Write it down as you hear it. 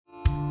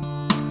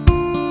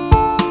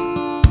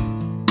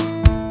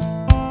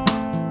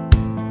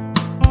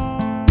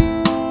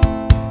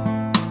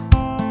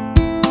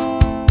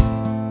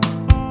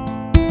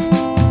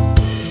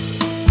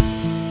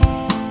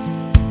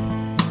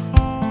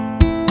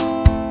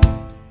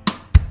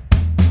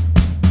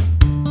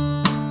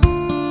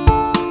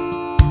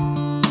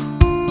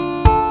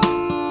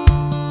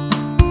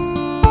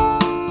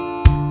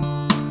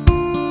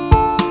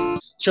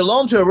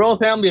Shalom to the royal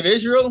family of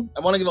Israel. I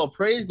want to give all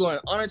praise, glory,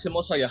 and honor to the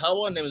Most High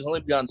Yahweh, in the name of His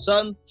only begotten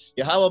Son,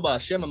 Yahweh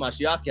Ba'Hashem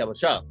HaMashiach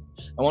Yahushua.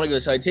 I want to give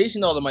a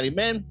citation to all the mighty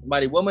men,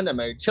 mighty women, and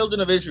mighty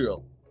children of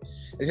Israel.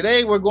 And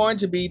today we're going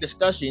to be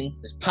discussing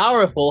this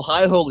powerful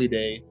high holy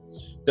day,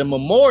 the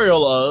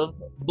memorial of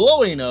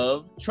blowing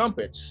of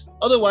trumpets,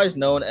 otherwise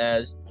known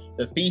as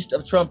the Feast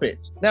of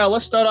Trumpets. Now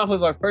let's start off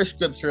with our first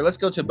scripture. Let's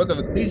go to the book of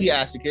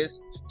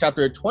Ecclesiasticus,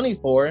 chapter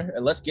 24,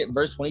 and let's get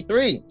verse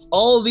 23.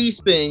 All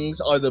these things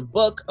are the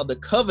book of the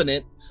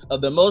covenant of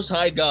the Most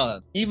High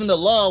God, even the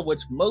law which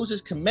Moses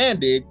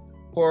commanded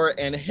for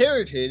an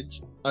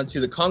heritage unto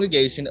the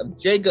congregation of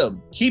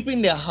Jacob.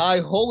 Keeping the high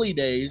holy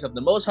days of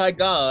the Most High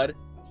God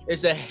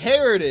is the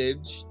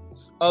heritage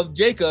of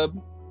Jacob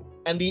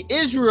and the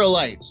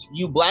Israelites,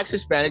 you blacks,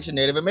 Hispanics, and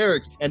Native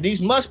Americans. And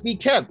these must be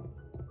kept.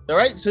 All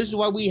right, so this is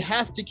why we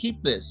have to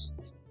keep this.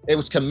 It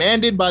was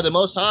commanded by the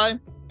Most High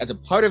as a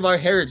part of our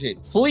heritage.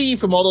 Flee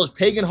from all those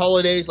pagan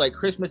holidays like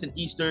Christmas and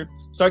Easter.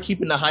 Start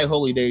keeping the high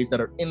holy days that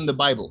are in the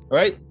Bible. All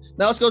right,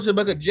 now let's go to the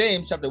book of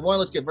James, chapter 1.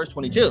 Let's get verse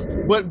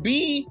 22. But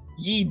be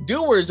ye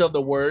doers of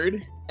the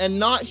word, and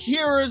not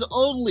hearers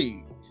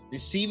only,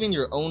 deceiving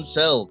your own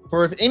self.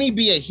 For if any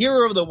be a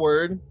hearer of the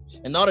word,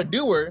 and not a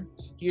doer,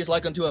 he is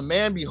like unto a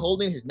man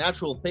beholding his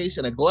natural face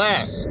in a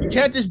glass. You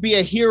can't just be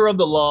a hearer of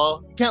the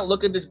law. You can't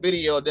look at this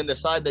video and then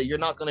decide that you're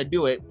not going to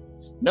do it.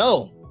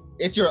 No,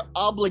 it's your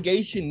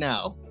obligation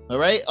now. All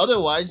right.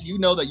 Otherwise, you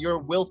know that you're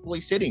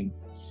willfully sinning.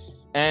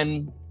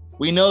 And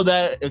we know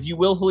that if you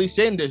willfully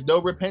sin, there's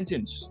no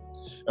repentance.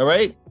 All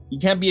right. You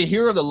can't be a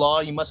hearer of the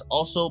law. You must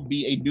also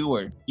be a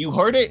doer. You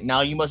heard it.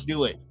 Now you must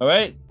do it. All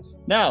right.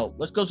 Now,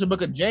 let's go to the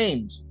book of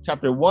James,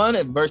 chapter 1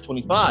 and verse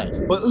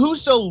 25. But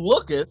whoso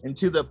looketh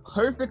into the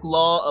perfect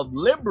law of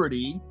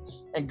liberty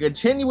and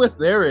continueth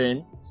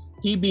therein,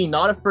 he be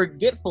not a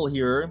forgetful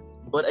hearer,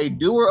 but a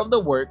doer of the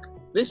work,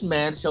 this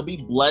man shall be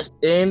blessed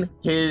in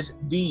his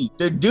deed.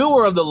 The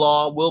doer of the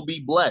law will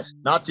be blessed,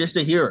 not just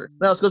a hearer.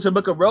 Now, let's go to the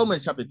book of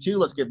Romans, chapter 2.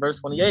 Let's get verse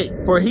 28.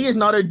 For he is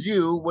not a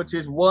Jew, which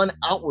is one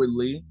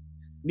outwardly,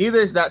 neither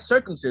is that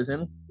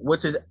circumcision,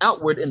 which is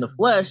outward in the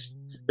flesh,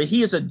 but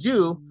he is a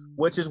Jew,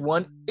 which is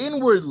one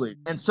inwardly.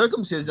 And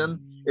circumcision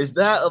is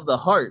that of the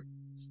heart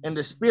and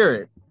the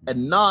spirit,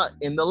 and not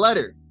in the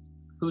letter,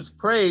 whose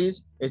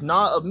praise is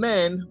not of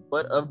men,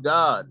 but of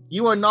God.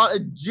 You are not a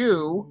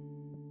Jew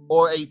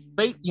or a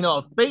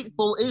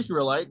faithful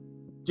Israelite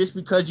just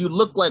because you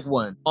look like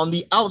one on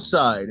the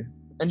outside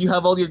and you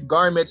have all your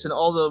garments and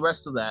all the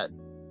rest of that.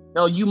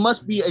 No, you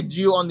must be a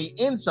Jew on the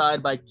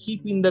inside by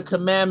keeping the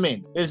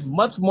commandments. It's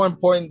much more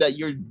important that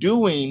you're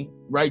doing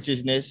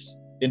righteousness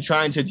than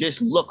trying to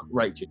just look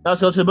righteous. Now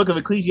let's go to the book of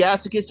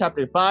Ecclesiasticus,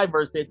 chapter 5,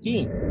 verse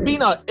 15. Be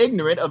not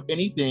ignorant of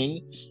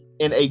anything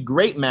in a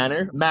great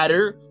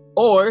matter,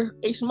 or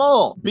a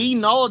small. Be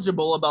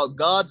knowledgeable about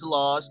God's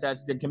laws,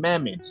 statutes, and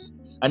commandments.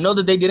 I know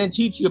that they didn't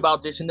teach you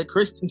about this in the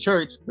Christian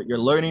church, but you're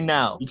learning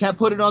now. You can't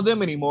put it on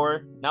them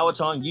anymore. Now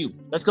it's on you.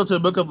 Let's go to the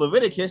book of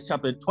Leviticus,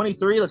 chapter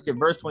 23. Let's get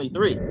verse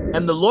 23.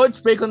 And the Lord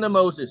spake unto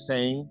Moses,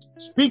 saying,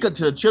 Speak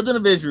unto the children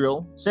of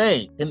Israel,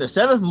 saying, In the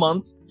 7th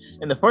month,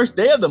 in the 1st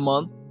day of the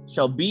month,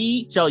 shall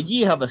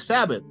ye have a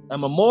Sabbath, a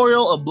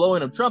memorial of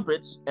blowing of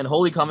trumpets, and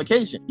holy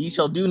convocation. Ye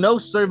shall do no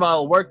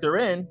servile work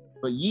therein,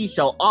 but ye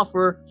shall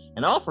offer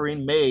an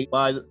offering made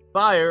by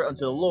fire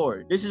unto the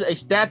Lord. This is a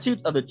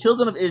statute of the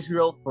children of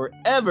Israel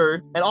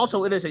forever, and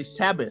also it is a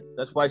Sabbath.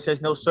 That's why it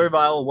says no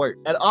servile work.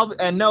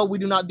 And no, we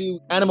do not do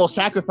animal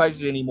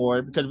sacrifices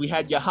anymore, because we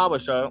had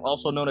Yahushua,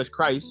 also known as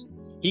Christ.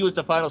 He was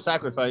the final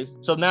sacrifice.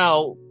 So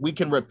now we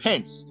can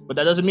repent, but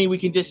that doesn't mean we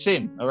can just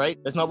sin. All right.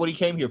 That's not what he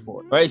came here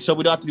for. All right. So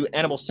we don't have to do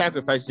animal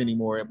sacrifices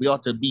anymore. We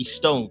ought to be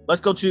stoned. Let's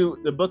go to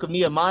the book of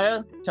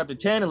Nehemiah, chapter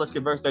 10, and let's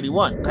get verse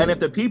 31. And if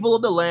the people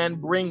of the land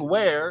bring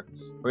ware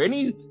or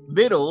any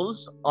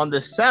victuals on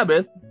the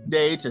Sabbath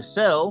day to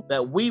sell,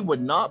 that we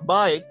would not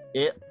buy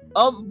it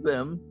of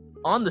them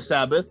on the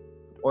Sabbath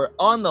or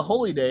on the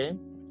holy day,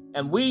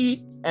 and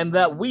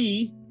that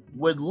we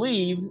would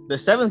leave the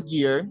 7th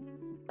year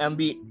and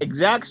the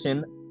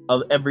exaction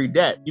of every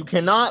debt. You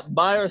cannot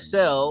buy or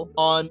sell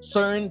on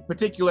certain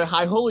particular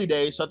high holy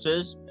days, such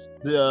as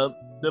the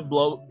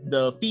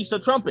Feast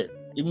of Trumpets.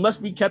 It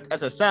must be kept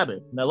as a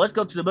Sabbath. Now let's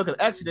go to the book of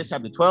Exodus,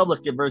 chapter 12.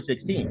 Let's get verse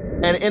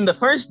 16. And in the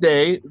 1st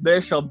day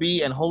there shall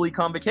be an holy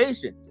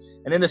convocation,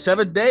 and in the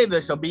 7th day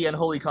there shall be an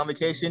holy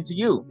convocation to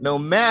you. No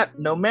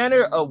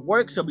manner of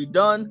work shall be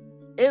done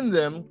in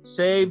them,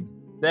 save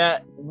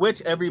that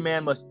which every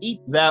man must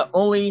eat, that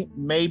only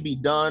may be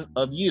done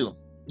of you.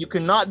 You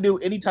cannot do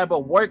any type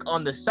of work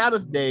on the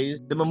Sabbath days.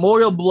 The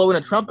memorial blowing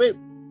a trumpet,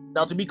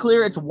 now to be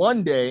clear, it's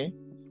one day,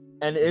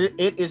 and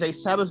it is a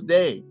Sabbath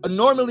day.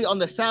 Normally on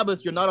the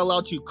Sabbath, you're not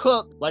allowed to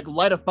cook, like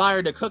light a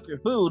fire to cook your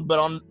food, but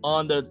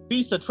on the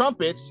Feast of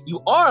Trumpets,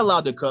 you are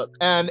allowed to cook,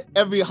 and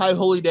every high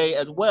holy day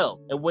as well,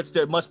 in which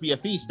there must be a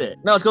feast day.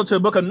 Now let's go to the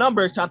book of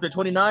Numbers, chapter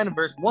 29, and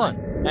verse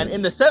 1. And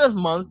in the 7th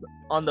month,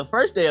 on the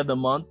 1st day of the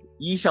month,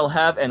 ye shall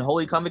have an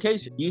holy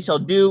convocation. Ye shall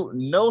do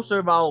no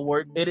servile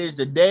work. It is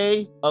the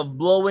day of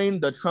blowing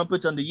the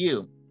trumpets unto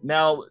you.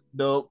 Now,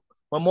 the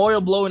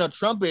memorial blowing of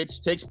trumpets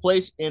takes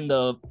place in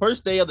the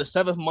first day of the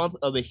 7th month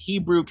of the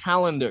Hebrew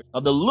calendar,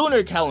 of the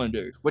lunar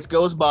calendar, which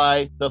goes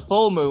by the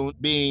full moon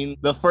being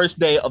the first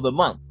day of the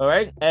month. All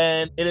right.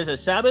 And it is a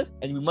Sabbath,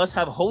 and we must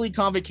have holy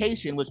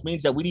convocation, which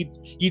means that we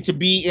need to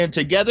be in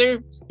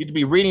together, need to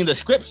be reading the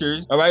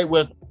scriptures, all right,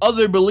 with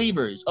other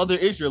believers, other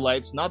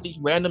Israelites, not these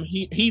random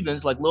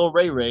heathens like Lil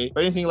Ray Ray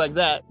or anything like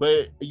that,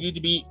 but you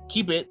need to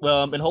keep it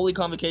in holy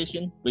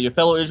convocation with your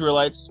fellow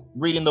Israelites,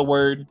 reading the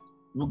word.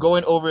 We're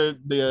going over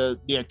the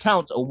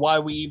accounts of why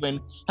we even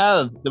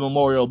have the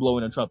memorial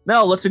blowing a trumpet.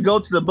 Now let's go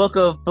to the book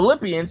of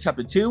Philippians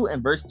chapter 2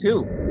 and verse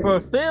 2.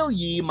 Fulfill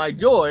ye my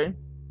joy,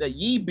 that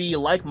ye be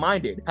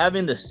like-minded,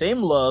 having the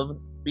same love,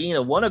 being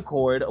of one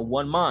accord, of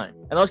one mind.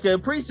 And let's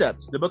get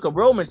precepts. The book of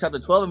Romans chapter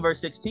 12 and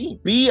verse 16.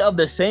 Be of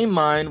the same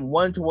mind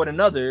one toward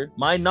another,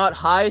 mind not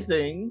high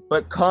things,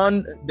 but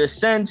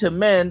condescend to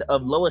men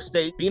of low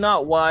estate. Be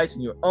not wise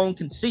in your own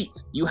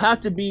conceits. You have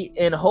to be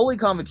in holy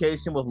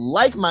convocation with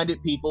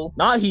like-minded people,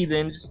 not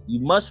heathens. You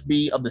must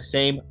be of the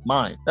same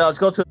mind. Now let's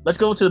go to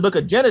the book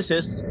of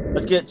Genesis.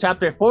 Let's get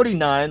chapter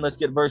 49. Let's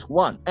get verse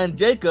 1. And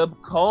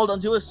Jacob called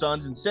unto his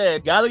sons and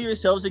said, gather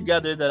yourselves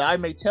together, that I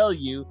may tell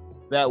you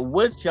that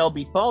which shall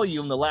befall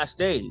you in the last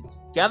days.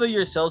 Gather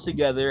yourselves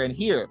together and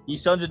hear, ye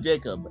sons of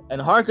Jacob, and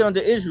hearken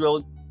unto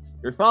Israel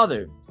your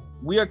father.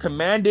 We are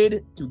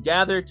commanded to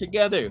gather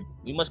together.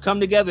 We must come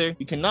together.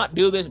 You cannot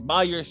do this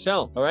by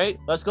yourself. All right,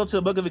 let's go to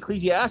the book of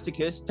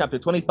Ecclesiasticus chapter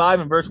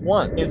 25 and verse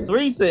 1. In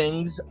 3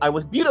 things I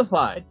was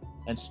beautified,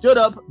 and stood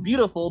up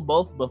beautiful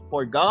both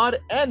before God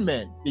and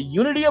men. The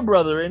unity of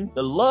brethren,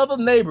 the love of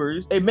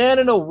neighbors, a man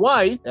and a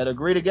wife that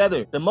agree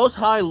together. The Most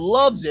High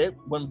loves it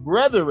when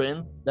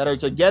brethren that are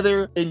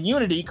together in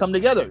unity come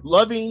together.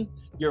 Loving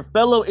your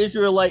fellow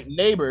Israelite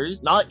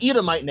neighbors, not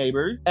Edomite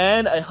neighbors,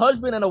 and a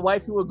husband and a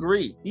wife who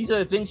agree. These are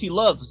the things he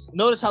loves.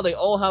 Notice how they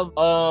all have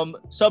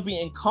something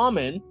in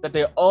common, that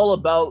they're all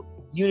about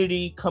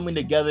unity, coming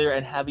together,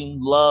 and having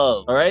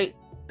love. All right?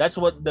 That's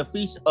what the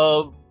Feast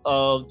of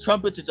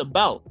Trumpets is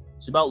about.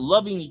 It's about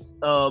loving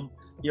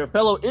your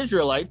fellow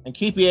Israelite and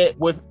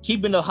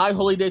keeping the high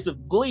holy days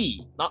with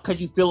glee, not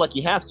because you feel like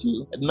you have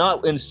to, and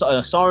not in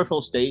a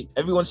sorrowful state.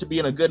 Everyone should be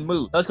in a good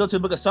mood. Let's go to the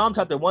book of Psalm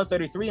chapter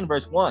 133 and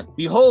verse 1.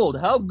 Behold,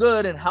 how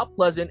good and how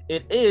pleasant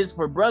it is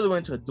for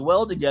brethren to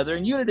dwell together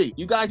in unity.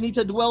 You guys need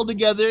to dwell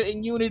together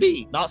in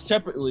unity, not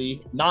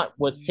separately, not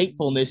with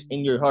hatefulness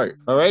in your heart.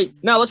 All right.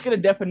 Now let's get a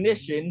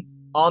definition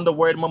on the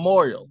word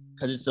memorial,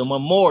 because it's a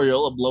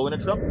memorial of blowing a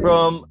trumpet.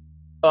 From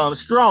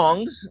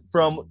Strong's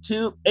from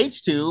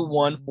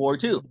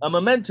H2142. A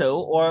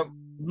memento or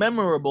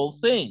memorable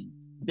thing.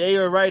 Day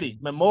or writing.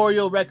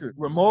 Memorial record.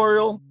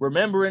 Memorial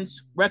remembrance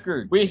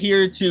record. We're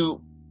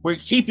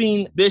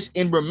keeping this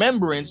in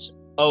remembrance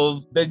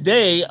of the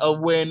day of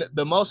when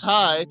the Most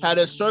High had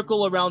a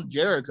circle around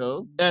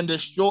Jericho and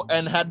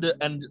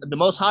the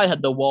Most High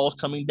had the walls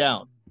coming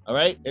down. All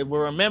right, and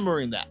we're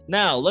remembering that.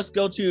 Now let's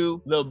go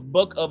to the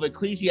book of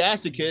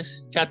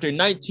Ecclesiasticus chapter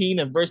 19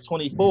 and verse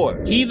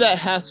 24. He that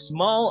hath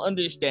small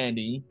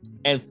understanding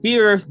and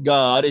feareth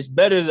God is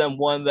better than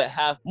one that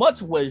hath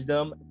much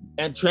wisdom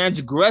and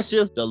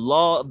transgresseth the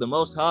law of the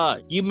Most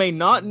High. You may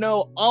not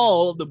know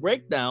all the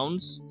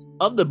breakdowns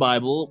of the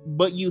Bible,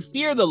 but you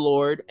fear the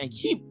Lord and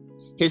keep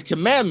his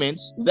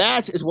commandments.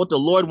 That is what the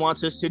Lord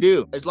wants us to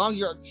do. As long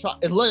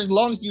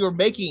as you're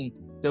making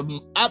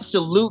the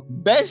absolute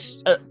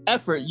best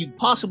effort you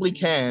possibly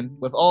can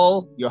with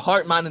all your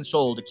heart, mind, and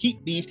soul to keep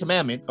these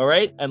commandments, all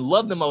right, and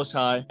love the Most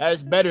High,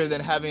 that's better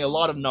than having a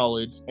lot of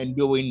knowledge and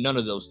doing none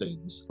of those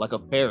things, like a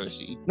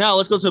Pharisee. Now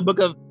let's go to the book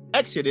of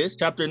Exodus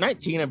chapter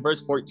 19 and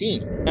verse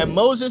 14. And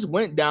Moses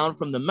went down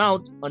from the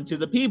mount unto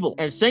the people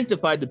and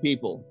sanctified the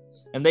people,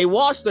 and they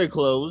washed their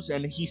clothes,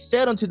 and he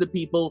said unto the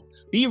people,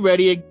 be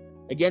ready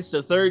against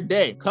the 3rd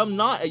day. Come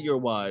not at your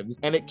wives.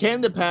 And it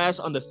came to pass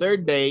on the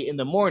 3rd day in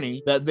the morning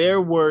that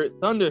there were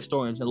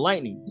thunderstorms and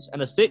lightnings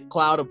and a thick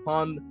cloud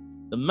upon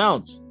the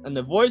mounts, and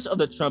the voice of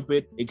the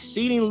trumpet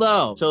exceeding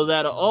loud, so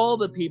that all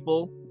the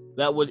people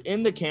that was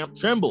in the camp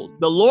trembled.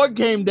 The Lord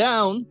came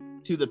down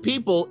to the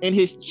people in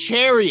his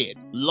chariot,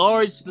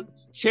 large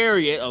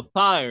chariot of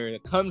fire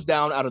that comes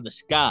down out of the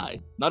sky.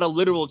 Not a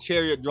literal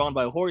chariot drawn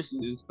by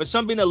horses, but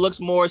something that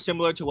looks more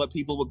similar to what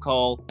people would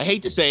call, I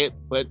hate to say it,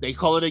 but they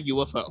call it a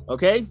UFO,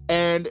 okay?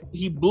 And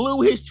he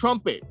blew his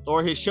trumpet,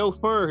 or his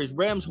shofar, his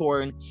ram's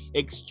horn,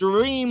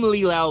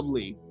 extremely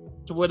loudly,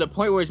 to the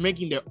point where it's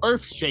making the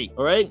earth shake.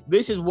 All right,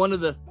 this is one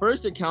of the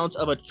first accounts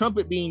of a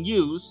trumpet being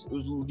used. It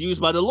was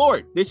used by the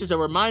Lord. This is a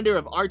reminder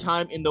of our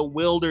time in the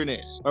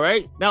wilderness. All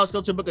right, now let's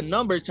go to the book of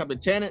Numbers chapter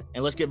 10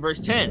 and let's get verse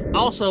 10.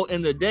 Also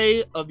in the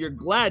day of your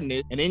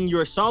gladness and in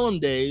your solemn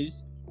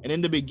days and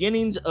in the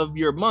beginnings of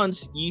your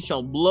months, ye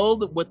shall blow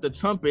with the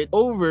trumpet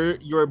over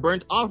your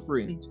burnt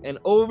offerings and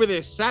over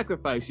the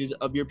sacrifices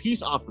of your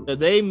peace offerings, that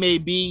they may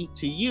be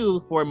to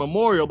you for a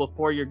memorial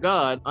before your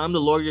God. I'm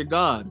the Lord your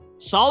God.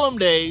 solemn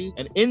days,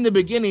 and in the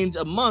beginnings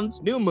of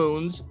months, new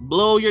moons,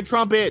 blow your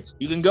trumpets.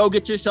 You can go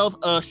get yourself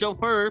a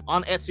chauffeur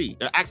on Etsy.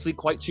 They're actually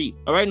quite cheap.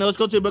 All right, now let's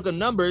go to the book of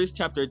Numbers,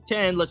 chapter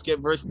 10. Let's get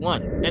verse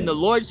 1. And the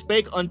Lord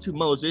spake unto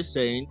Moses,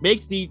 saying,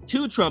 Make thee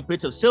 2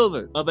 trumpets of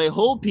silver. Of a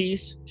whole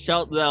piece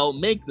shalt thou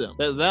make them,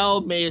 that thou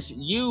mayest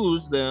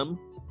use them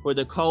for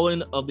the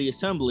calling of the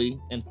assembly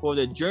and for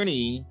the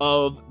journeying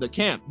of the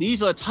camp.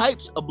 These are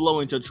types of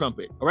blowing to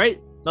trumpet. All right,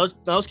 now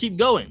let's keep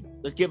going.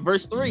 Let's get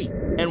verse 3.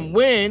 And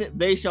when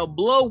they shall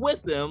blow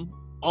with them,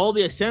 all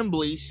the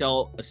assembly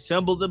shall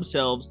assemble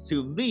themselves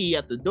to thee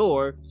at the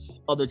door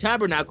of the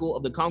tabernacle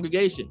of the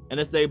congregation. And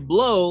if they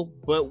blow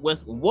but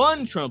with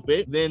 1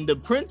 trumpet, then the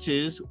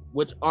princes,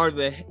 which are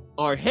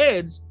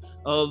heads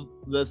of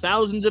the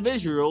thousands of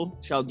Israel,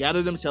 shall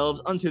gather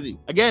themselves unto thee.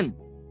 Again,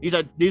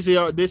 this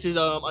is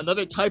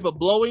another type of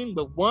blowing,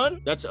 but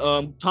one that's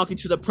talking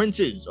to the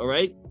princes. All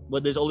right,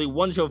 but there's only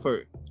 1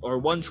 chauffeur, or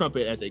 1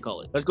 trumpet as they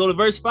call it. Let's go to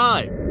verse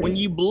 5. When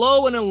you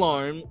blow an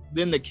alarm,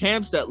 then the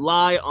camps that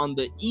lie on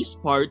the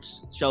east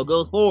parts shall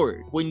go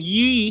forward. When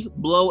ye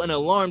blow an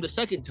alarm the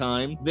 2nd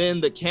time, then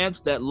the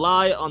camps that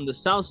lie on the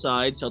south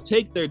side shall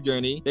take their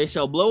journey. They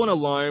shall blow an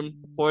alarm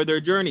for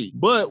their journey.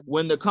 But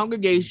when the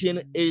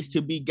congregation is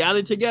to be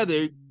gathered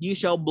together, ye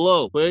shall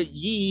blow, but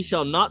ye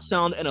shall not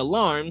sound an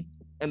alarm.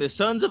 And the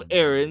sons of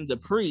Aaron, the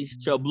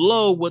priest, shall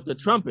blow with the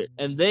trumpet,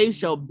 and they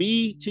shall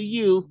be to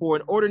you for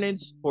an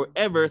ordinance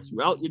forever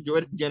throughout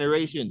your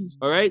generations.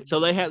 All right. So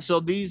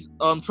these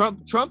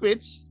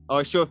trumpets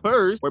or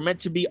chauffeurs were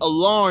meant to be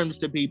alarms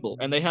to people,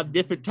 and they have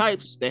different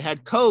types. They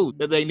had code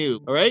that they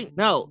knew. All right.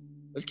 Now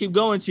let's keep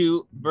going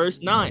to verse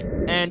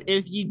 9. And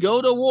if ye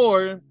go to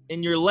war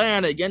in your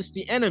land against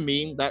the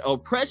enemy that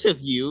oppresseth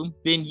you,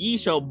 then ye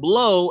shall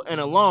blow an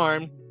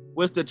alarm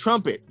with the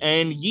trumpet,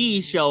 and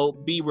ye shall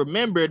be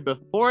remembered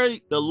before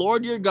the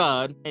Lord your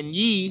God, and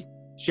ye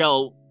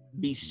shall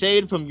be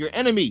saved from your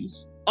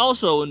enemies.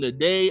 Also in the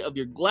day of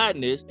your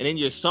gladness, and in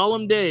your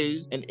solemn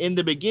days, and in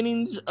the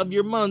beginnings of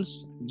your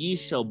months, ye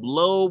shall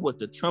blow with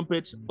the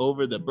trumpets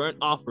over the burnt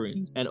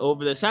offerings, and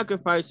over the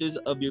sacrifices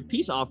of your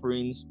peace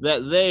offerings,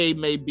 that they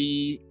may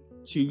be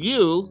to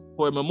you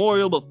for a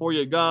memorial before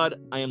your God.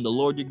 I am the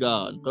Lord your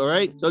God. All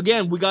right. So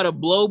again, we got to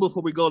blow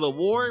before we go to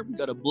war. We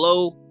got to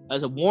blow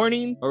as a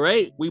warning. All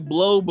right. We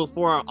blow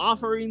before our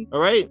offering. All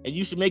right. And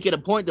you should make it a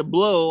point to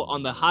blow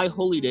on the high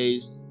holy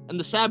days and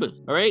the Sabbath.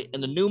 All right.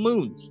 And the new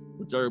moons,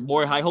 which are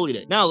more high holy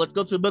days. Now let's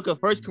go to the book of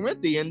 1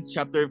 Corinthians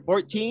chapter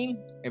 14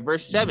 and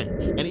verse 7.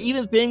 And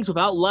even things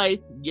without life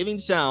giving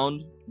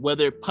sound,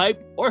 whether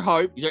pipe or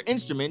harp, these are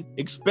instruments,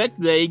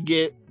 except they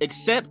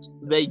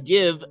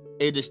give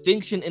a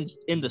distinction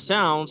in the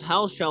sounds,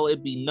 how shall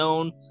it be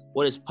known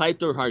what is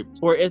piped or harped?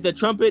 For if the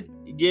trumpet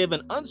give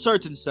an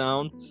uncertain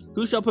sound,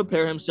 who shall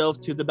prepare himself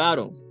to the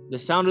battle? The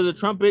sound of the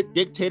trumpet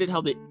dictated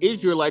how the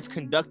Israelites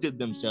conducted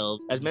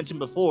themselves. As mentioned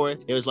before,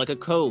 it was like a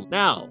code.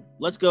 Now,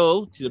 let's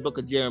go to the book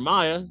of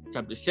Jeremiah,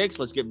 chapter 6.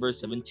 Let's get verse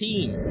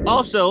 17.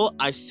 Also,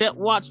 I set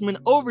watchmen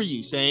over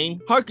you, saying,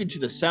 hearken to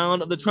the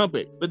sound of the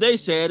trumpet. But they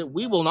said,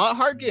 we will not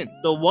hearken.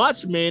 The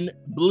watchmen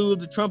blew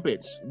the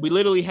trumpets. We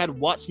literally had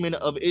watchmen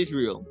of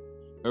Israel.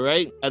 All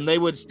right. And they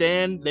would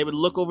stand, they would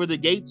look over the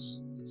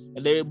gates,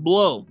 and they would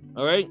blow.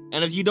 All right.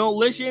 And if you don't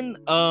listen,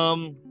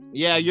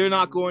 yeah, you're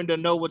not going to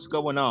know what's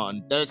going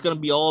on. That's going to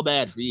be all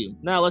bad for you.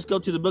 Now, let's go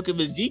to the book of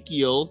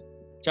Ezekiel,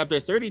 chapter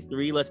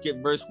 33. Let's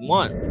get verse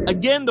 1.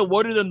 Again, the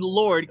word of the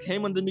Lord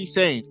came unto me,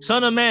 saying,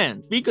 Son of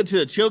man, speak unto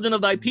the children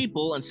of thy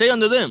people, and say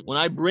unto them, when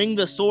I bring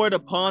the sword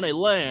upon a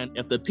land,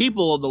 if the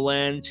people of the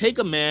land take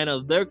a man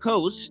of their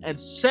coast, and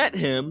set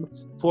him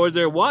for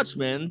their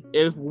watchman,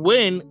 if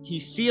when he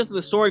seeth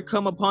the sword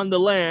come upon the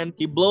land,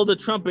 he blow the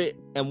trumpet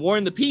and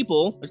warn the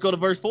people. Let's go to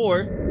verse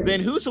 4. Then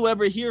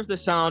whosoever heareth the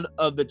sound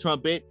of the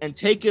trumpet and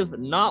taketh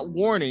not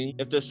warning,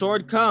 if the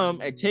sword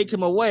come and take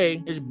him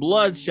away, his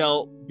blood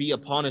shall be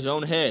upon his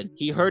own head.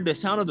 He heard the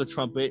sound of the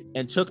trumpet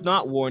and took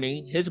not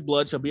warning, his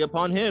blood shall be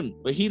upon him.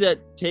 But he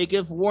that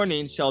taketh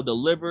warning shall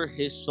deliver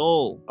his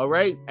soul. All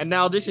right. And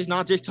now this is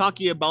not just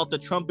talking about the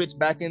trumpets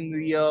back in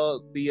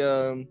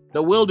the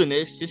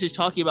wilderness. This is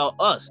talking about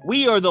us.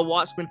 We are the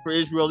watchmen for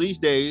Israel these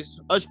days.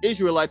 Us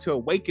Israelites are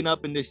waking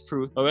up in this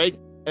truth. All right.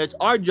 And it's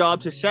our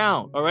job to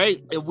sound. All right.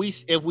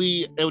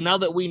 Now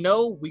that we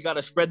know, we got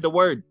to spread the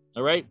word.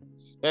 All right.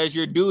 That is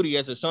your duty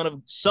as a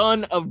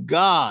son of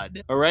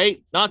God. All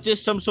right. Not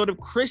just some sort of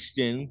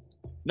Christian.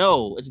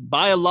 No, it's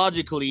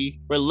biologically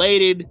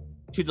related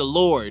to the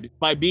Lord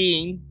by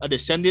being a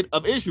descendant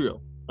of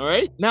Israel. All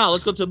right. Now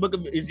let's go to the book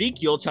of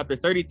Ezekiel, chapter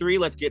 33.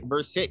 Let's get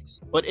verse 6.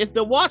 But if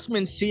the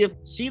watchman see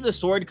the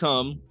sword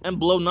come and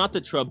blow not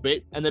the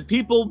trumpet, and the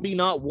people be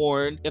not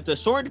warned, if the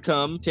sword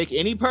come, take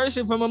any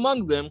person from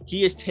among them,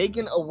 he is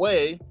taken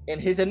away in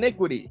his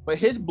iniquity. But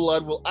his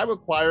blood will I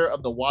require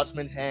of the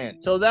watchman's hand.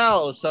 So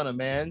thou, son of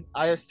man,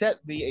 I have set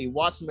thee a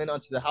watchman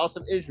unto the house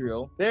of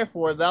Israel.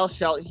 Therefore thou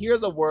shalt hear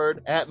the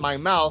word at my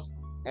mouth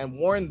and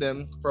warn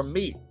them from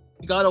me.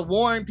 You gotta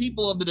warn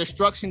people of the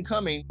destruction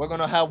coming. We're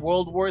gonna have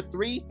World War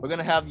III. We're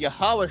gonna have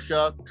Yahweh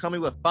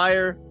coming with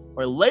fire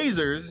or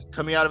lasers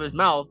coming out of his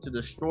mouth to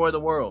destroy the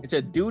world. It's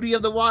a duty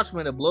of the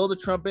watchman to blow the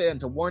trumpet and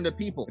to warn the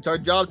people. It's our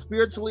job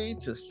spiritually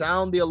to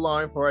sound the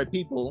alarm for our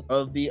people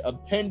of the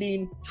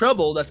impending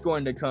trouble that's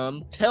going to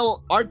come.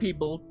 Tell our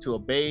people to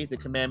obey the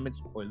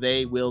commandments or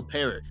they will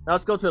perish. Now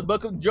let's go to the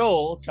book of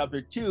Joel,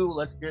 chapter 2.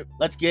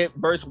 Let's get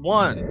verse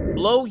 1.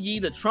 Blow ye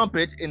the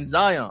trumpet in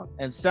Zion,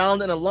 and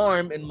sound an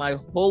alarm in my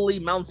holy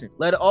mountain.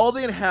 Let all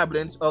the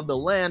inhabitants of the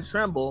land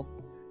tremble,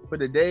 for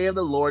the day of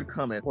the Lord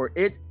cometh, for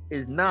it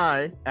is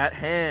nigh at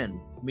hand,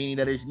 meaning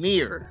that it's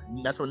near.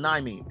 That's what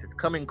nigh means. It's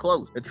coming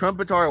close. The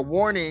trumpets are a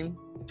warning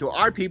to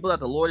our people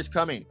that the Lord is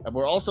coming. And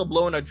we're also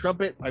blowing a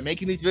trumpet by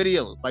making these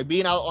videos, by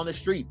being out on the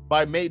street,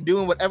 by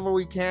doing whatever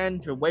we can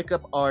to wake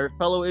up our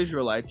fellow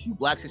Israelites, you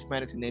blacks,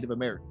 Hispanics, and Native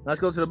Americans. Let's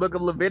go to the book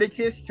of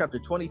Leviticus, chapter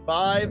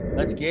 25.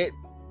 Let's get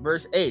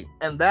verse 8.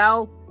 And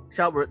thou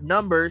shalt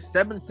number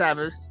 7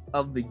 Sabbaths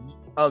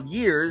of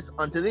years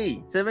unto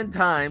thee, 7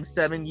 times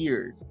 7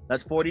 years.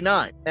 That's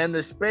 49. And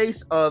the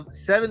space of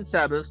 7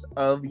 Sabbaths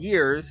of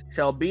years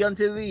shall be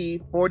unto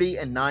thee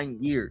 49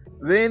 years.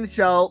 Then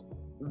shalt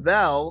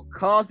thou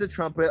cause the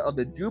trumpet of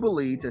the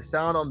Jubilee to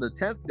sound on the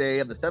 10th day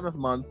of the 7th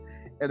month,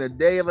 and the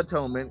day of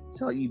atonement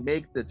shall ye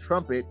make the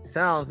trumpet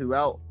sound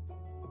throughout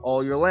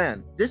all your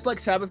land. Just like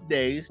Sabbath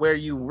days, where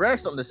you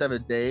rest on the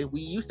 7th day, we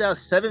used to have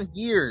 7th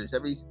years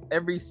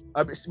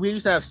we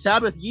used to have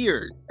Sabbath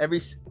years every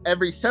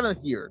 7th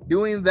year.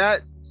 Doing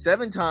that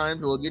 7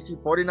 times will get you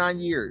 49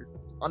 years.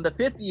 On the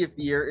 50th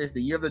year is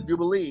the year of the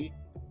Jubilee.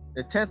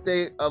 The 10th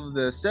day of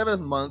the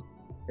 7th month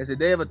is the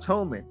day of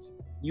atonement.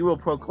 You will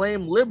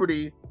proclaim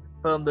liberty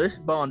from this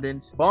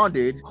bondage,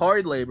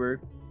 hard labor,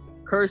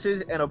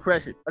 curses, and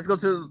oppression. Let's go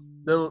to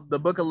the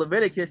book of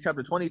Leviticus,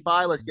 chapter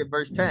 25. Let's get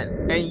verse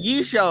 10. And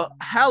ye shall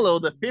hallow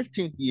the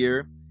 15th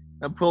year,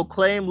 and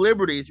proclaim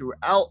liberty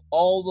throughout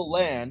all the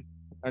land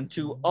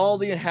unto all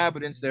the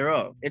inhabitants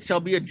thereof. It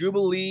shall be a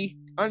jubilee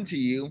unto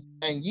you,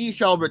 and ye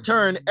shall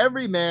return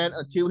every man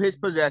unto his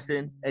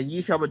possession, and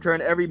ye shall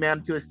return every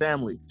man to his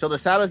family. So the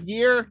Sabbath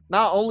year,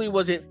 not only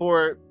was it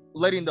for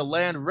letting the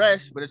land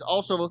rest, but it's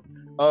also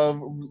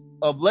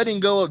of letting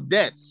go of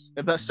debts.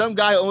 If some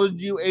guy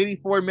owes you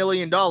 $84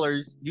 million,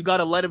 you got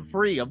to let him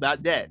free of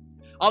that debt.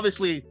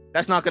 Obviously,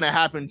 that's not going to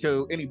happen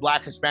to any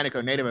Black, Hispanic,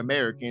 or Native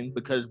American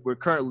because we're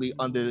currently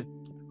under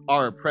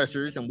our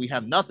oppressors and we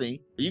have nothing.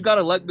 But you got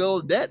to let go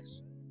of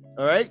debts.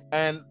 All right.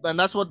 And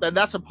that's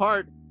a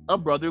part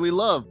of brotherly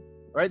love.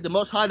 Right? The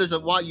Most High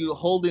doesn't want you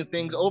holding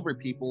things over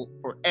people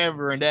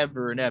forever and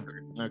ever and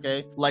ever.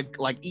 Okay? Like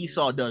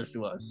Esau does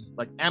to us,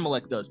 like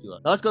Amalek does to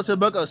us. Now let's go to the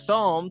book of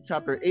Psalm,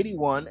 chapter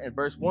 81 and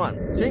verse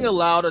 1. Sing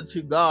aloud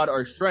unto God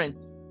our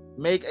strength,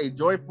 make a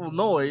joyful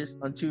noise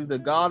unto the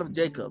God of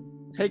Jacob.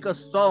 Take a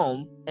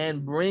psalm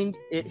and bring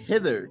it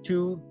hither,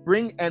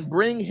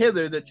 bring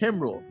hither the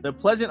timbrel, the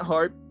pleasant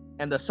harp,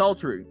 and the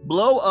psaltery.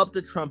 Blow up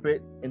the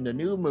trumpet in the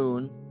new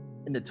moon,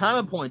 in the time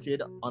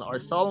appointed on our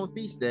solemn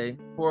feast day,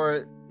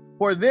 for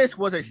this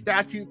was a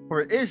statute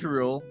for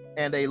Israel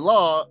and a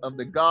law of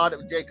the God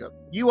of Jacob.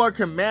 You are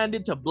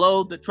commanded to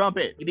blow the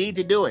trumpet. You need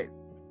to do it.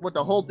 What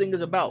the whole thing is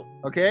about.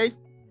 Okay?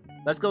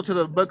 Let's go to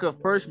the book of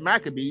 1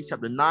 Maccabees,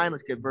 chapter 9.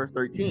 Let's get verse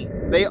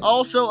 13. They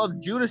also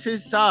of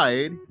Judas's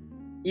side,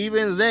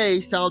 even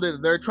they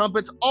sounded their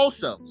trumpets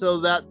also, so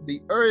that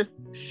the earth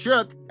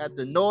shook at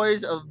the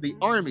noise of the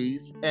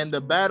armies, and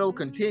the battle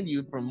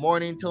continued from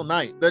morning till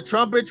night. The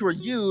trumpets were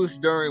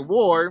used during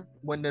war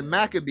when the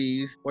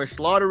Maccabees were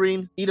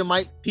slaughtering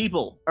Edomite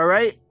people. All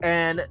right,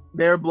 and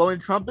they're blowing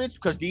trumpets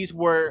because these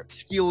were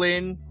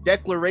skillin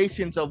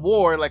declarations of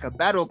war, like a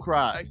battle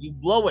cry. You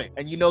blow it,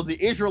 and you know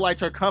the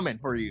Israelites are coming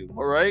for you.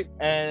 All right,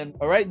 and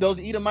all right, those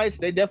Edomites,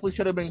 they definitely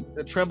should have been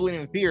trembling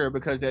in fear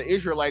because the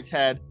Israelites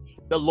had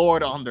the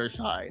Lord on their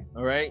side.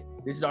 All right,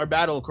 this is our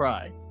battle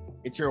cry.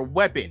 It's your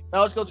weapon.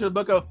 Now let's go to the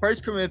book of 1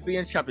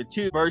 Corinthians chapter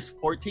 2 verse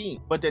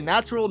 14. But the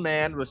natural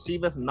man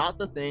receiveth not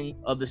the thing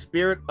of the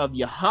spirit of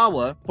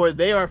Yahweh, for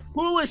they are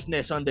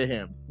foolishness unto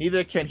him.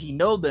 Neither can he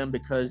know them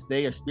because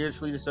they are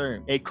spiritually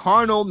discerned. A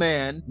carnal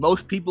man,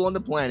 most people on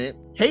the planet,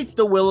 hates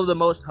the will of the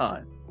Most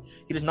High.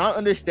 He does not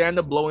understand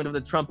the blowing of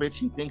the trumpets.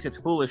 He thinks it's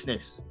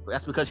foolishness.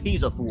 That's because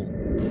he's a fool.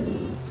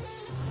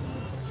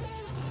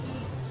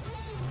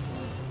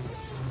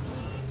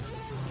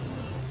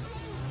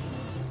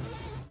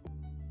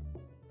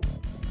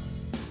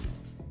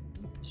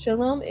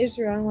 Shalom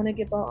Israel, I want to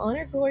give all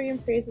honor, glory,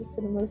 and praises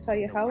to the Most High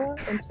Yahweh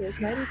and to his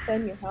mighty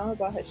son Yahweh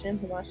Bahashem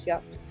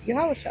Hamashiach,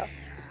 Yahweh.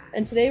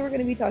 And today we're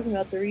going to be talking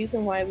about the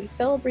reason why we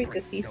celebrate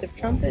the Feast of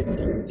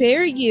Trumpets.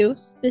 Fair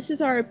use. This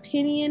is our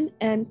opinion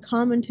and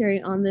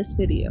commentary on this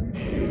video.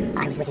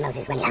 I was with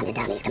Moses when he handed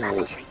down these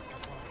commandments.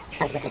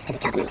 I was witness to the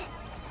covenant,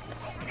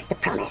 the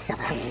promise of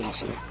a holy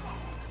nation.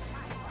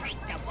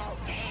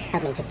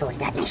 Help me to forge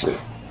that nation,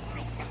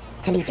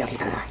 to lead your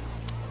people,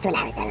 to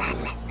inherit their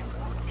land.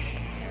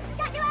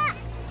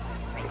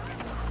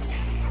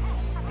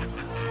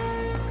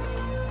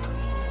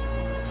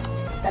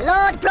 The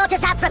Lord brought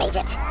us out from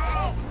Egypt.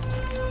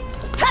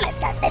 He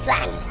promised us this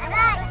land.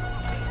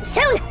 And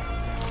soon,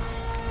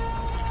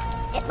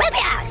 it will be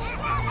ours.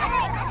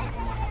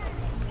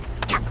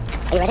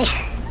 Are you ready?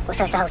 We'll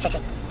search the whole city.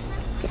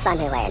 Just find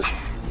me a way in.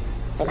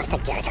 We must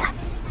take Jericho.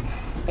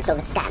 It's all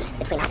that stands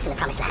between us and the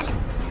Promised Land.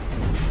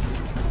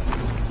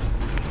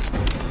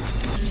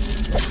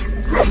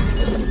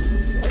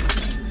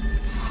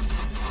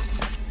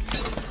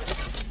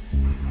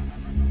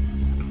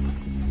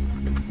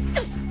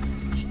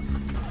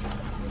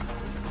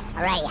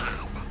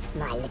 Rahab,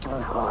 my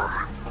little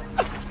whore.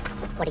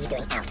 What are you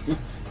doing out? You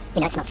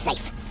know it's not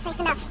safe. Safe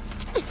enough.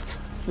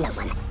 No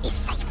one is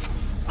safe.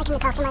 I can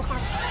look after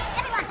myself.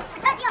 Everyone,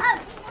 return to your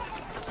homes!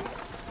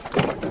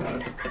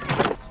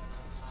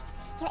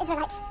 You're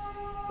Israelites.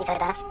 You've heard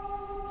about us?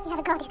 You have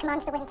a God who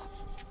commands the winds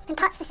and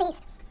parts the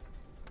seas.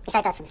 He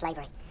saved us from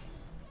slavery.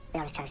 We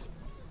are his chosen.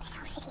 This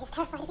whole city is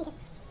terrified of you.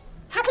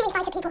 How can we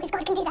fight a people whose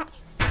God can do that?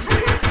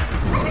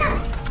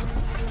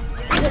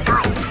 Back in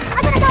time.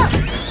 Open the door!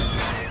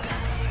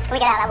 Can we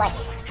get out that way?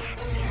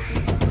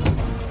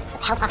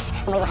 Help us,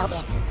 and we will help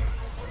you.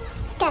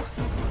 Go.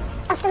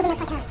 I'll store them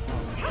if I can.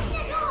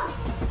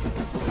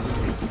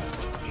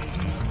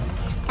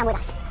 Come with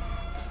us.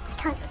 I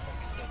can't.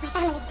 My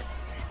family.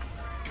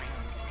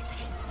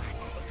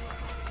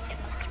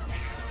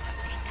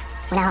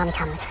 When our army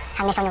comes,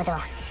 hang this on your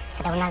door,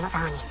 so they will know not to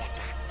harm you.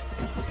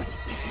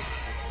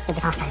 You'll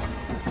be passed over.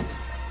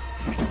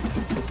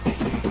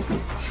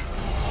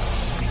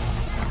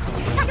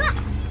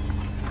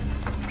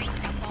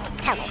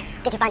 Tell me,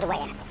 did you find a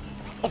way in?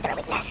 Is there a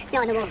weakness?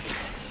 Not in the walls,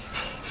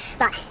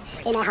 but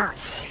in their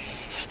hearts.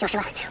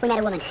 Joshua, we met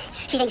a woman.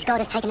 She thinks God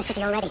has taken the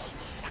city already.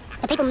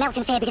 The people melt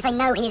in fear because they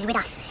know he is with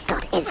us.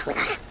 God is with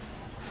us.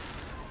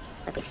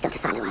 But we've still to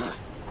find a way in.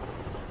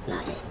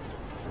 Moses,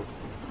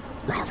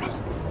 my old friend,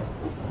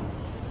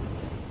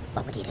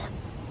 what would you do?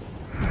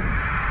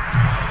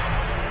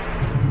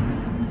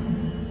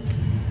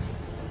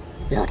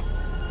 Lord,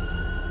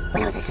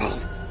 when I was a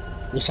slave,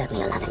 you showed me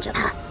your love and your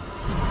power.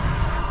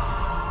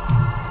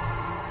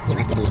 You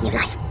have given me new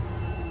life.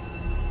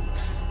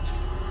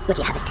 Would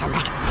you have us turn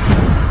back?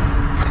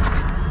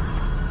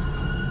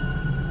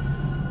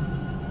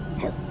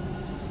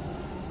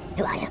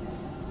 Who are you?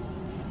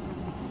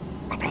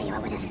 I pray you are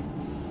with us,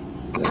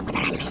 and not with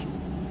our enemies.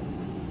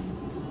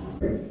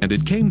 And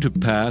it came to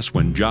pass,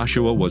 when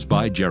Joshua was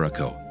by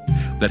Jericho,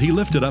 that he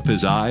lifted up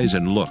his eyes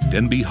and looked,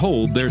 and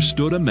behold, there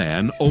stood a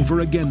man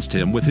over against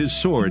him with his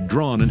sword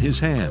drawn in his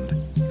hand.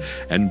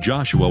 And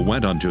Joshua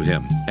went unto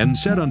him, and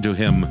said unto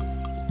him,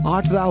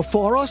 Art thou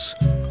for us,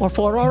 or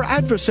for our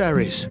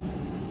adversaries?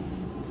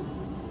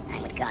 I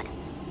am with God,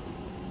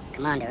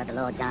 commander of the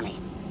Lord's army.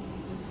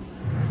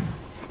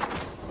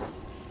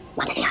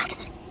 What does he ask of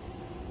us?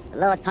 The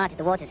Lord parted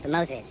the waters for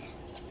Moses.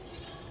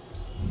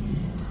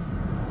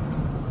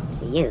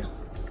 For you.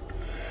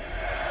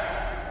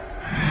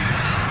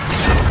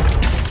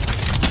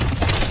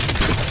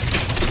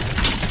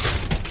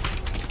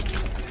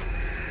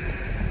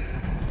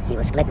 He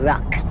will split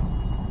rock.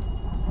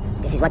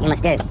 This is what you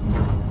must do.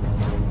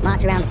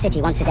 March around the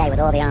city once a day with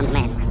all the armed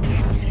men.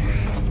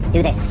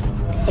 Do this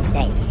for 6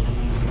 days.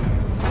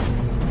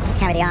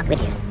 Carry the ark with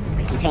you.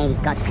 It contains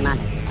God's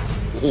commandments,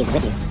 and he is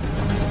with you.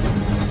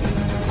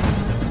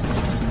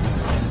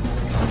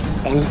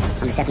 Then,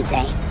 on the 7th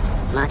day,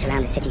 march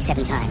around the city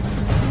 7 times.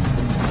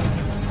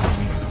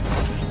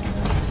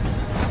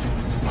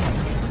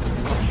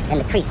 Then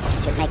the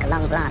priests should make a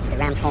long blast with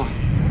the ram's horn,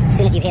 as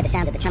soon as you hear the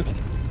sound of the trumpet.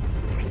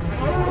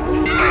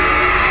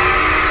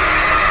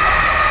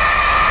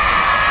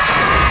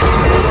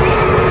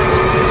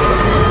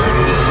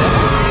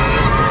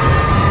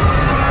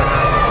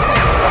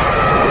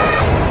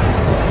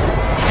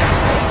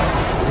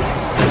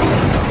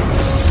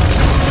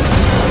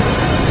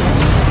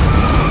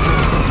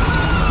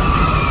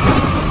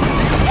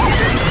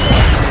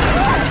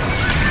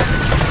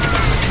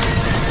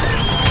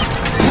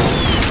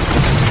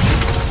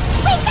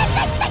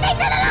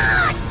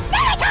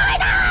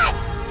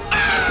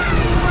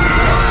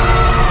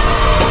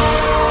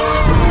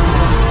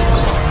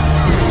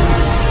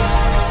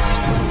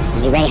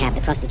 Rahab,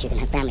 the prostitute, and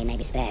her family may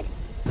be spared.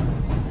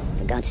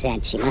 For God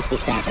said she must be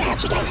spared for how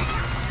she gave us.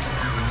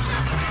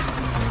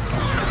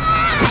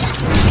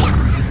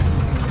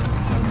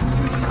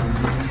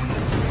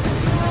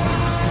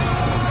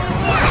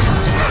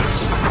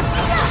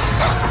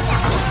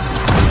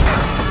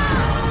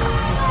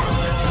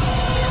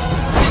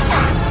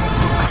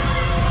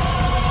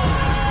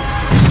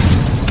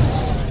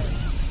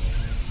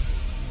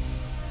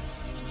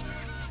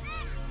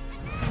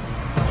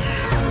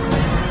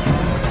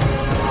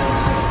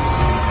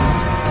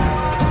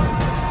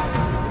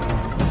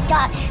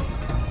 God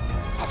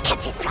has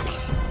kept his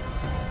promise.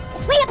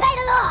 If we obey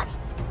the Lord,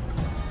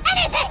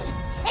 anything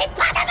is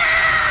possible!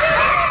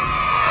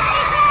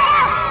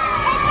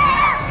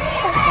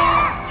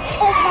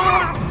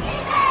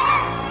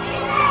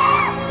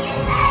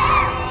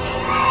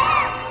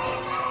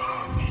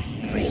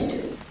 Priest,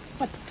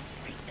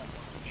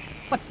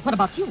 what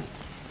about you?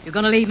 You're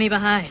gonna leave me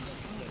behind.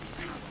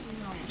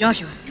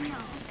 Joshua,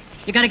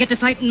 you gotta get the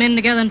fighting men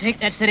together and take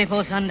that city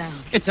before sundown.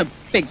 It's a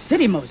big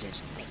city, Moses.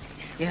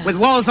 Yeah. With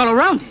walls all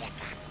around it.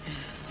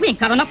 We ain't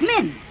got enough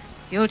men.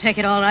 You'll take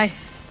it all right.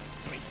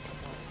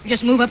 You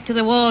just move up to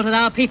the walls with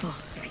our people.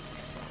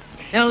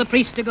 Tell the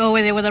priest to go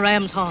with you with the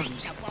ram's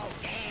horns.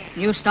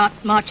 And you start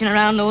marching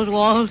around those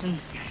walls, and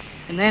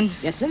then...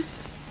 Yes, sir?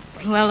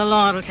 Well, the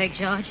Lord will take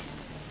charge.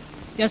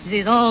 Just as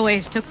he's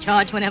always took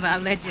charge whenever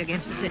I've led you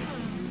against the city.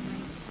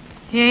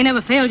 He ain't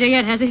ever failed you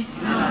yet, has he?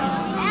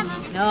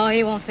 No,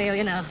 he won't fail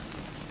you now.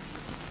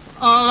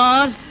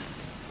 Oh, Lord,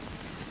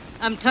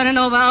 I'm turning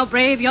over our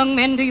brave young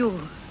men to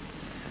you.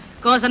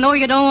 Because I know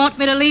you don't want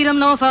me to lead them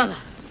no further.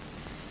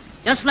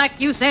 Just like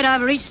you said,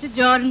 I've reached the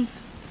Jordan,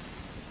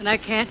 and I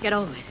can't get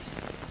over it.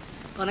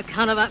 On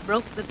account of I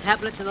broke the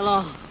tablets of the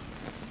law.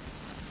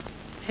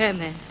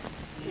 Amen.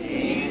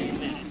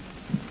 Amen.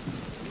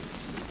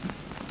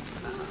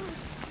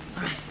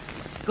 All right.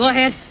 Go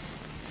ahead.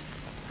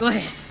 Go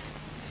ahead.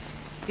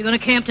 You're going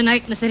to camp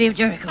tonight in the city of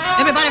Jericho.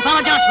 Everybody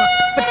follow Joshua.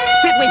 But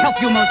can't we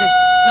help you, Moses?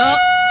 No,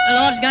 the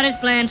Lord's got his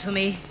plans for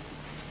me.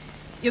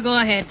 You go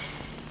ahead.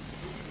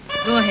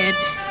 Go ahead.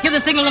 Give the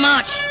signal to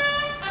march.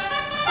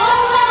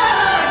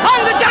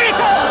 On to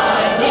Jericho!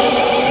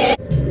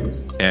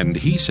 And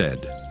he said,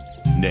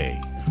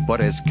 Nay,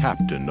 but as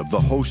captain of the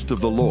host of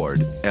the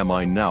Lord am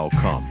I now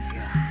come.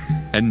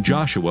 And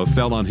Joshua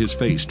fell on his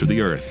face to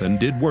the earth, and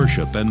did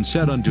worship, and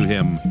said unto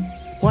him,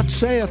 What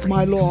saith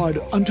my Lord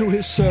unto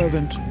his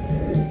servant?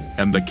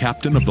 And the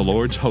captain of the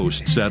Lord's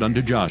host said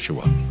unto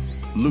Joshua,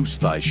 Loose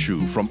thy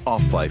shoe from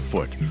off thy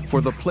foot, for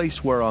the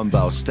place whereon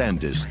thou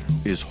standest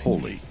is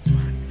holy.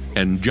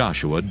 And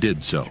Joshua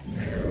did so.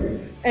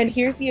 And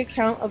here's the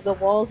account of the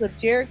walls of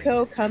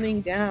Jericho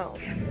coming down.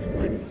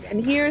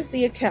 And here's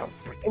the account.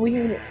 And we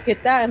can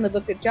get that in the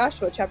book of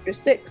Joshua, chapter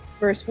 6,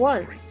 verse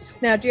 1.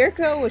 Now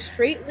Jericho was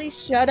straitly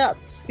shut up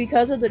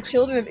because of the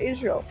children of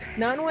Israel.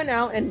 None went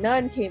out and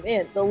none came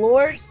in. The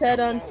Lord said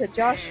unto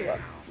Joshua,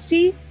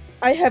 See,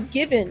 I have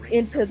given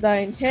into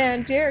thine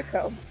hand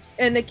Jericho,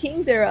 and the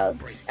king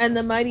thereof, and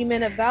the mighty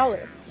men of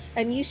valor.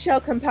 And ye shall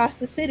compass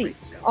the city,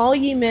 all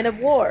ye men of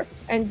war,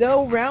 and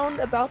go round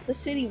about the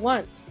city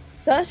once.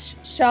 Thus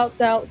shalt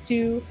thou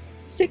do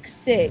 6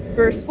 days.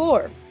 Verse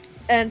 4.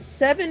 And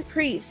 7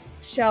 priests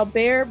shall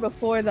bear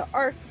before the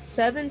ark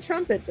 7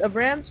 trumpets of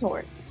ram's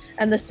horns.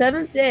 And the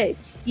 7th day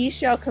ye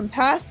shall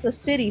compass the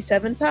city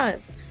 7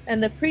 times.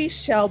 And the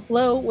priests shall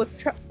blow with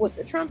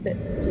the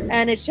trumpets.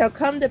 And it shall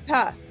come to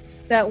pass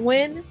that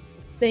when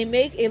they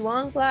make a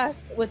long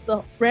blast with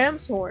the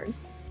ram's horn,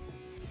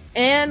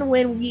 and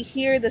when we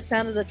hear the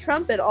sound of the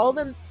trumpet, all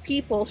the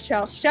people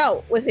shall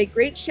shout with a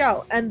great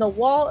shout, and the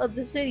wall of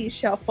the city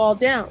shall fall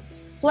down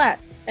flat,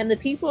 and the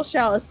people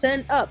shall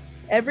ascend up,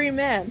 every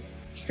man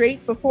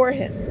straight before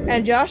him.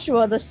 And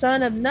Joshua the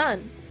son of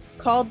Nun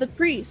called the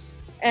priests,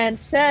 and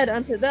said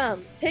unto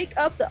them, Take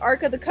up the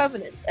ark of the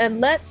covenant,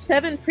 and let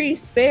 7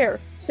 priests bear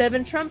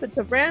 7 trumpets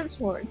of ram's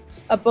horns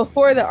up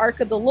before the ark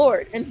of the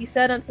Lord. And he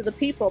said unto the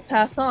people,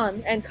 Pass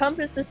on, and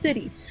compass the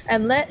city,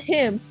 and let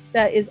him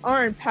that is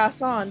armed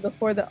pass on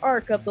before the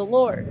ark of the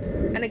Lord.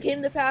 And it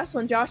came to pass,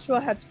 when Joshua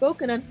had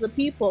spoken unto the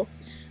people,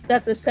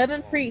 that the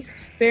 7 priests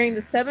bearing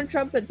the 7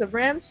 trumpets of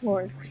ram's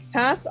horns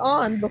passed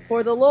on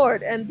before the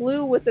Lord, and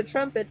blew with the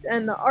trumpets,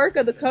 and the ark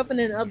of the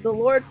covenant of the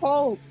Lord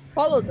followed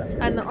them.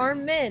 And the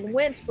armed men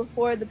went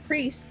before the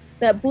priests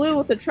that blew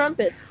with the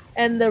trumpets,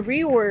 and the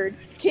reward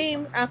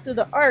came after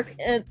the ark,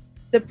 and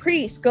the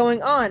priests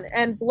going on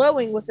and